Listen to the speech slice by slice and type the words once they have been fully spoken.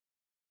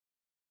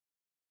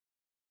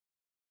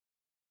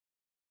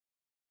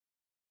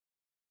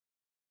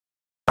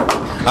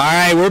All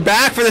right, we're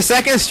back for the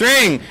second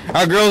string.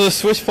 Our girls have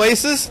switched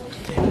places,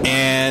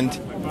 and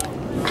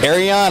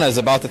Ariana's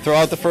about to throw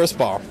out the first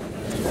ball.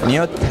 You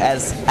know,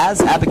 as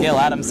Abigail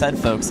Adams said,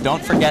 folks,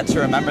 don't forget to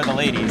remember the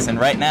ladies.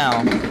 And right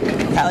now,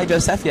 Kylie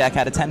Josefiak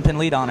had a 10-pin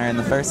lead on her on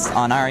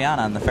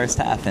Ariana in the first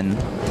half, and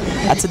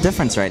that's a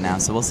difference right now.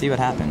 So we'll see what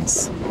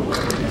happens.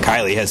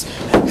 Kylie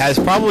has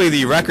probably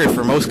the record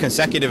for most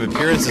consecutive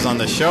appearances on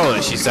the show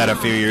that she set a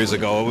few years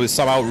ago. It was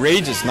some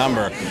outrageous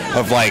number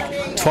of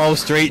like 12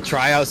 straight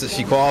tryouts that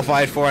she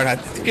qualified for, and I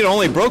think it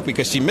only broke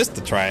because she missed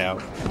the tryout.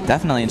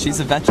 Definitely, and she's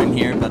a veteran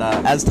here, but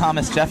as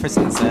Thomas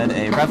Jefferson said,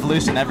 a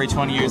revolution every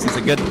 20 years is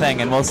a good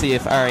thing, and we'll see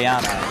if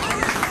Ariana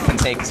can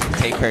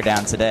take her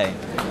down today.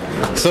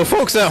 So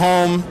folks at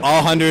home,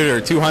 all 100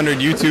 or 200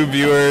 YouTube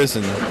viewers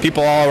and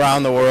people all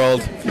around the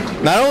world,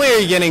 not only are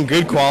you getting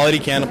good quality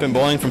candlepin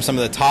bowling from some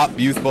of the top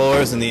youth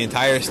bowlers in the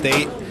entire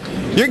state,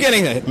 you're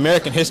getting an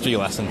American history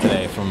lesson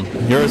today from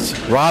yours,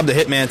 Rob the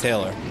Hitman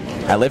Taylor.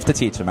 I live to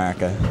teach,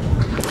 America.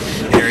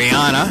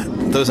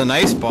 Ariana throws a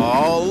nice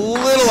ball, a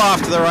little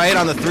off to the right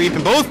on the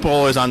 3-pin. Both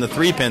bowlers on the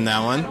 3-pin,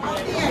 that one.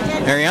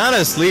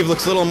 Ariana's sleeve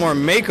looks a little more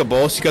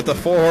makeable. She's got the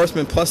 4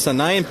 horsemen plus a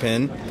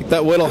 9-pin. I think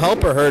that will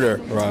help or hurt her,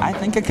 Rob? I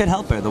think it could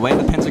help her. The way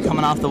the pins are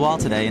coming off the wall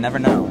today, you never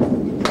know.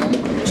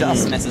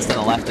 Just misses to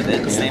the left of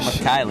it. Same with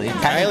Kylie.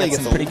 Kylie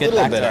gets some pretty good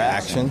backdoor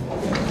action.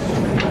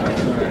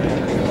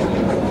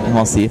 And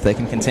we'll see if they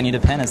can continue to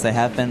pin as they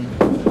have been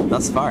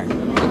thus far.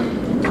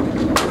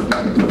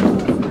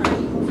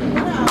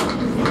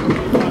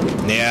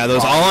 Yeah,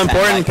 those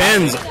all-important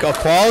pins, a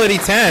quality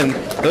 10.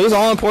 Those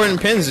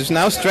all-important pins just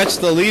now stretch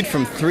the lead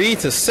from 3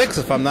 to 6,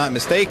 if I'm not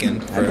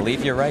mistaken. I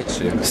believe you're right,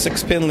 Shu.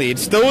 6-pin lead.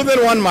 Still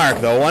within 1 mark,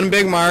 though. 1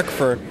 big mark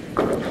for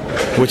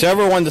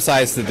whichever one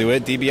decides to do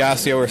it,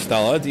 DiBiasio or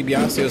Stella.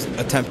 DiBiasio's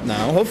attempt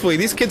now. Hopefully,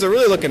 these kids are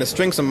really looking to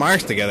string some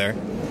marks together.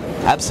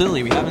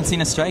 Absolutely. We haven't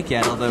seen a strike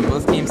yet, although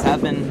both teams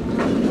have been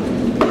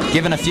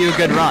given a few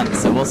good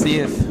runs. So we'll see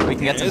if we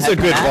can get some. It's a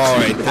good ball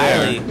right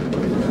there. Kylie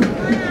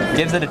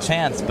gives it a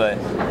chance, but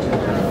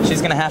she's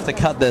going to have to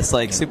cut this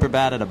like super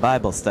bad at a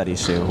Bible study,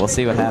 Shu. We'll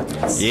see what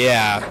happens.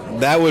 Yeah,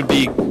 that would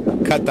be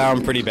cut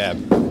down pretty bad.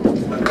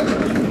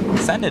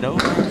 Send it over.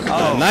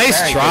 Oh,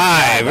 nice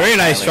try. Very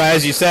nice try.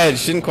 As you said,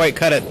 she didn't quite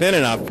cut it thin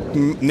enough.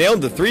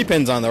 Nailed the 3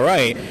 pins on the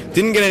right.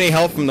 Didn't get any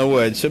help from the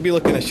wood. She'll be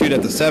looking to shoot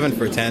at the 7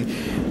 for 10.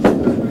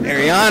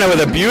 Ariana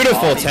with a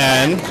beautiful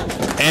 10.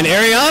 And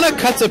Ariana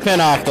cuts a pin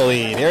off the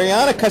lead.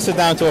 Ariana cuts it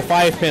down to a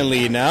 5-pin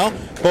lead now.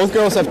 Both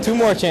girls have 2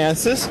 more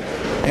chances.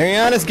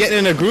 Ariana's getting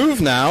in a groove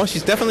now.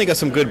 She's definitely got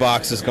some good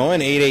boxes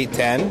going. 8, 8,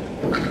 10.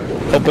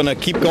 Hoping to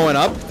keep going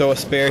up. Throw a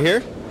spare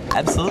here.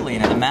 Absolutely,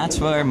 and in a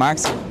match where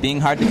marks are being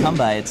hard to come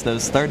by, it's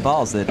those third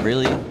balls that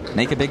really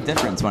make a big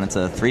difference when it's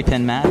a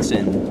 3-pin match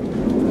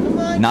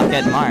and not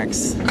getting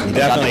marks. You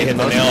definitely hit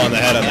the nail on the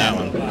head on that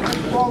one.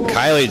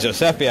 Kylie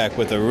Josefiak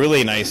with a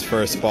really nice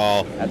first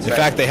ball. In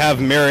fact, they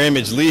have mirror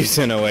image leads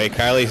in a way.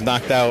 Kylie's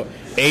knocked out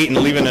 8 and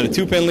leaving at a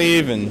 2-pin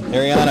leave, and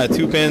Ariana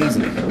 2 pins.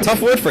 Tough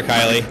wood for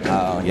Kylie.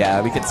 Oh, yeah,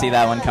 we could see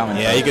that one coming.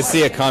 Yeah, you could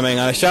see it coming.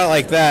 On a shot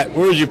like that,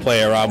 where would you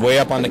play it, Rob? Way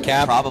up on the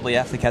cap? Probably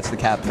have to catch the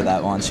cap for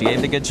that one. She gave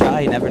it a good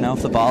try. You never know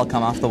if the ball will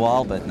come off the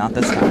wall, but not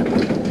this time.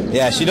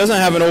 Yeah, she doesn't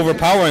have an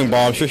overpowering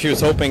ball. I'm sure she was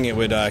hoping it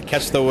would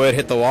catch the wood,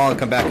 hit the wall, and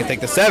come back and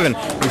take the 7.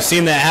 We've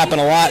seen that happen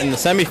a lot in the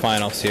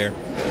semifinals here.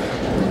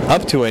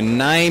 Up to a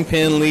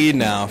 9-pin lead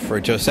now for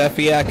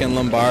Josefiak and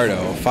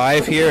Lombardo.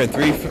 5 here and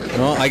 3.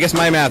 Well, I guess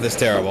my math is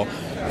terrible.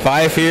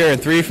 5 here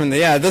and 3 from the.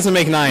 Yeah, it doesn't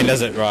make 9,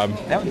 does it, Rob?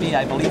 That would be,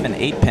 I believe, an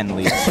 8-pin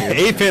lead.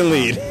 8-pin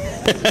lead.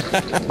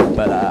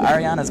 But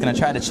Ariana's going to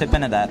try to chip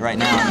into that right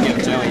now and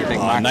give Joey a big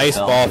mark. Nice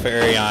ball for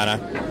Ariana.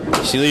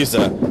 She leaves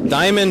a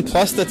diamond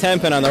plus the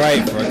 10-pin on the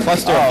right for a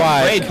cluster of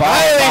 5. Great ball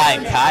by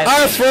Kylie.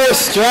 Our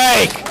first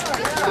strike.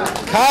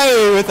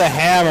 Kylie with a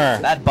hammer.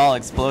 That ball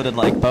exploded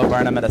like Bo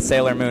Burnham at a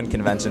Sailor Moon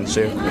convention,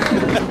 Shu.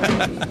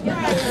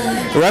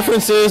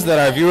 References that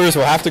our viewers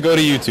will have to go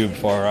to YouTube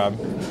for, Rob.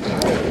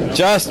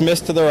 Just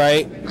missed to the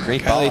right.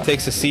 Great Kylie ball.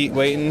 takes a seat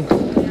waiting.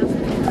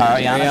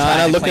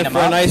 Ariana looking for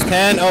a nice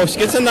 10. Oh, she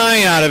gets a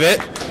 9 out of it.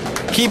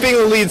 Keeping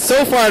the lead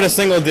so far to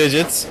single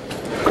digits.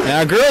 And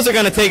our girls are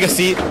going to take a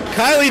seat.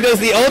 Kylie does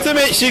the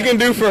ultimate she can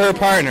do for her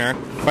partner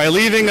by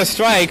leaving a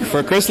strike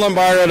for Chris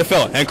Lombardo to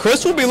fill. And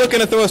Chris will be looking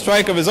to throw a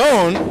strike of his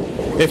own.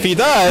 If he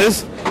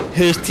does,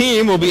 his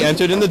team will be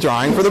entered in the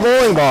drawing for the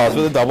bowling balls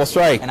with a double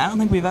strike. And I don't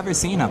think we've ever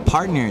seen a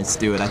partners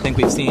do it. I think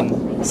we've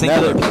seen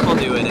singular people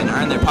do it and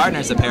earn their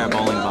partners a pair of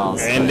bowling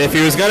balls. And if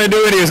he was going to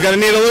do it, he was going to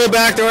need a little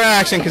backdoor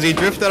action because he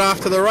drifted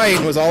off to the right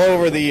and was all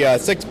over the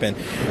 6-pin.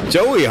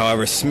 Joey,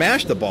 however,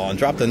 smashed the ball and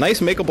dropped a nice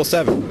makeable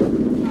 7.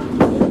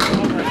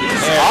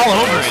 All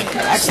over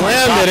it.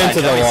 Slammed it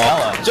into the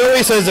wall.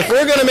 Joey says if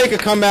we're going to make a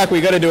comeback,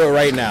 we got to do it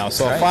right now.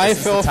 So a 5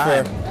 fill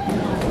for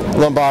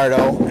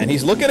Lombardo, and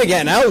he's looking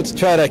again out to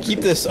try to keep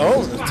this.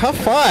 Oh, tough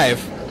 5.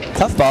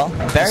 Tough ball.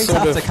 Very Sort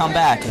tough of- to come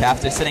back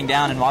after sitting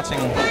down and watching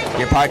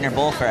your partner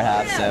bowl for a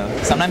half.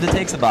 So sometimes it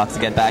takes a box to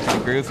get back in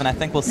the groove, and I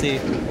think we'll see.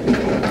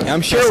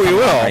 I'm sure we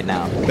will. Right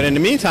now. But in the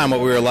meantime, what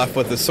we were left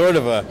with is sort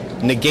of a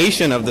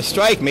negation of the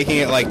strike, making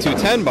it like 2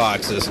 10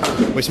 boxes,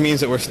 which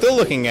means that we're still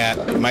looking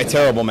at, my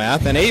terrible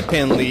math, an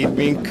 8-pin lead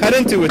being cut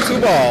into with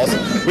 2 balls.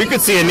 We could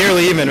see a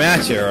nearly even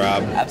match here,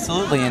 Rob.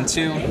 Absolutely, and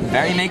 2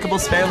 very makeable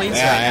spare leads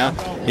right now.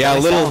 Yeah, a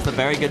little with a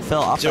very good fill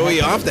off Joey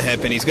the head off the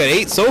head pin. He's got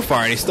 8 so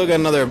far, and he's still got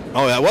another.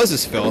 Oh, that was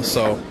his fill.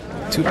 So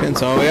 2 pins.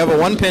 So we have a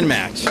 1-pin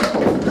match.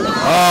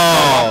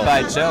 Oh,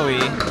 by Joey.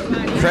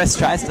 Chris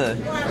tries to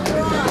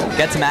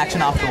get some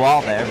action off the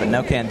wall there, but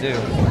no can do.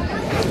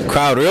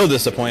 crowd real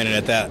disappointed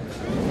at that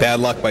bad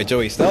luck by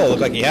Joey Stella.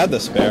 Looked like he had the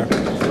spare.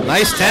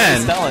 Nice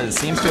 10. Stella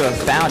seems to have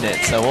found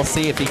it, so we'll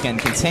see if he can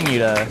continue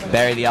to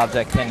bury the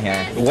object pin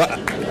here.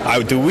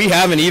 What? Do we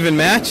have an even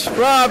match,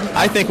 Rob?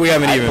 I think we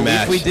have an even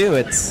match. We do.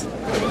 It's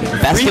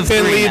best of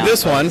 3-pin 3 lead now,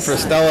 this one for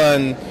Stella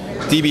and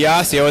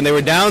DiBiasio, and they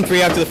were down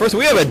 3 after the first.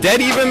 We have a dead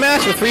even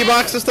match with 3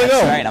 boxes to go.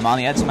 That's right. I'm on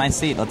the edge of my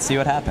seat. Let's see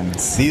what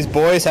happens. These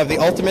boys have the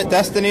ultimate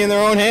destiny in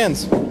their own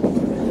hands.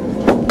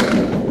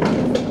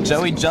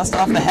 Joey just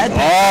off the head.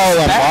 Oh,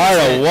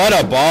 Lombardo, what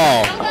a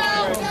ball.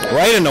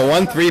 Right in the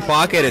 1-3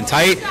 pocket and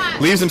tight.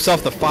 Leaves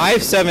himself the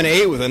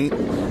 5-7-8 with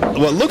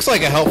what looks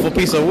like a helpful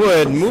piece of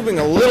wood. Moving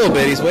a little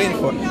bit. He's waiting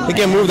for it.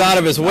 He moved out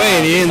of his way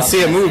and he didn't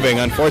see it moving,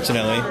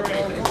 unfortunately.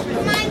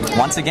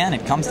 Once again,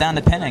 it comes down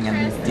to pinning,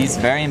 and these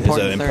very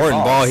important There's an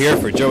important ball here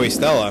for Joey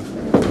Stella.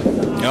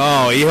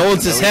 Oh, he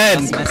holds his head.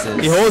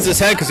 He holds his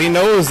head because he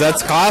knows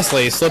that's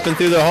costly. He's slipping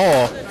through the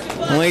hole.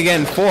 Only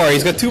getting 4.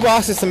 He's got 2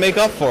 boxes to make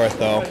up for it,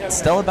 though. It's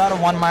still about a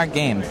 1-mark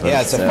game. Folks,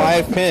 yeah, it's a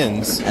 5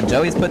 pins. And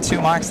Joey's put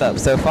 2 marks up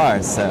so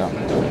far, so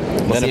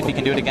we'll see if he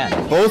can do it again.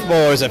 Both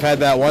bowlers have had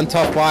that one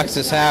tough box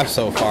this half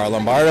so far.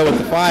 Lombardo with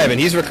the 5, and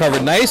he's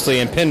recovered nicely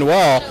and pinned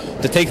well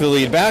to take the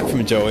lead back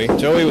from Joey.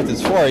 Joey with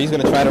his 4, he's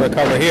going to try to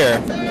recover here.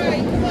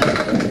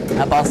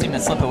 That ball seemed to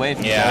slip away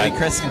from Joey.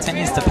 Chris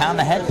continues to pound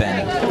the head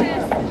pin.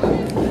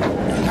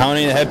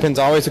 Pounding the head pin's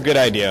always a good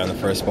idea on the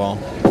first ball.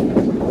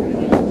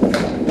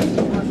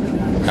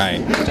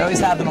 Right. Joey's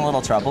having a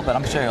little trouble, but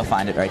I'm sure he'll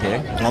find it right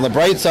here. On the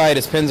bright side,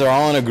 his pins are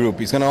all in a group.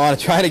 He's going to want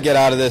to try to get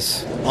out of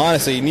this.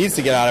 Honestly, he needs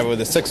to get out of it with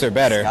a 6 or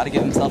better. Got to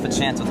give himself a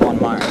chance with 1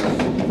 mark.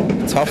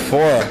 Tough 4.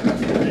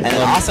 And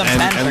an awesome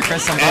 10 for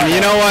Chris Lombardo. And you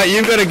know what?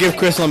 You've got to give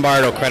Chris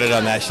Lombardo credit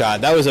on that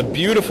shot. That was a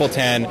beautiful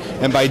 10,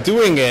 and by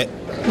doing it,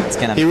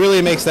 he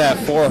really makes that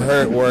 4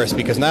 hurt worse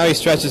because now he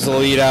stretches the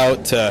lead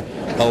out to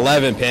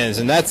 11 pins.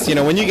 And that's,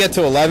 when you get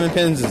to 11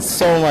 pins, it's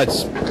so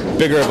much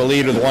bigger of a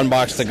lead with 1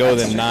 box to go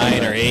than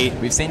 9 or 8.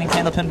 We've seen in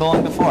candlepin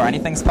bowling before.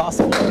 Anything's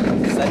possible.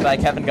 Said by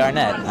Kevin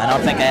Garnett. I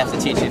don't think I have to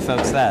teach you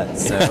folks that.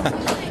 So.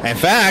 In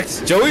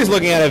fact, Joey's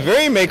looking at a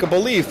very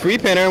makeable lead.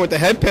 3-pinner with the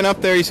head pin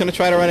up there. He's going to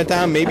try to run it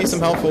down. Maybe some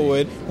helpful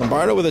wood.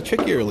 Lombardo with a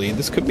trickier lead.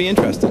 This could be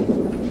interesting.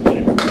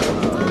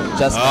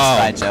 Just missed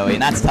by Joey,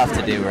 and that's tough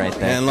to do right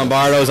there. And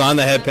Lombardo's on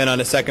the head pin on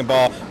the second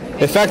ball,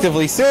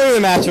 effectively sealing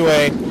the match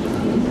away.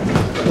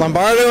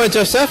 Lombardo and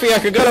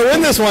Josefiak are going to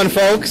win this one,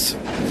 folks.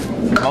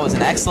 That was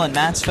an excellent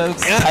match,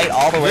 folks. Yeah. Tight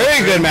all the way.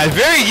 Very good match.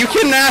 You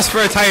couldn't ask for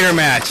a tighter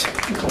match.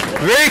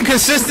 Very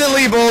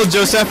consistently bowled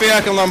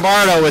Josefiak and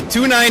Lombardo with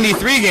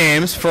 293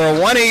 games for a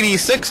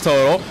 186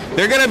 total.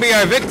 They're going to be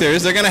our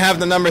victors. They're going to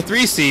have the number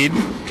 3 seed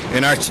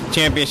in our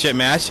championship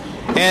match.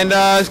 And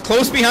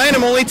close behind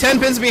him, only 10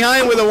 pins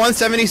behind with a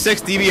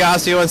 176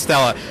 DiBiasio and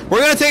Stella. We're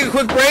going to take a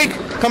quick break,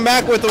 come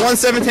back with the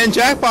 1-7-10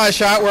 jackpot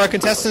shot where our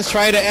contestants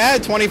try to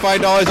add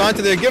 $25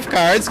 onto their gift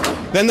cards.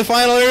 Then the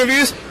final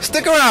interviews.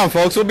 Stick around,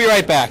 folks. We'll be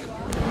right back.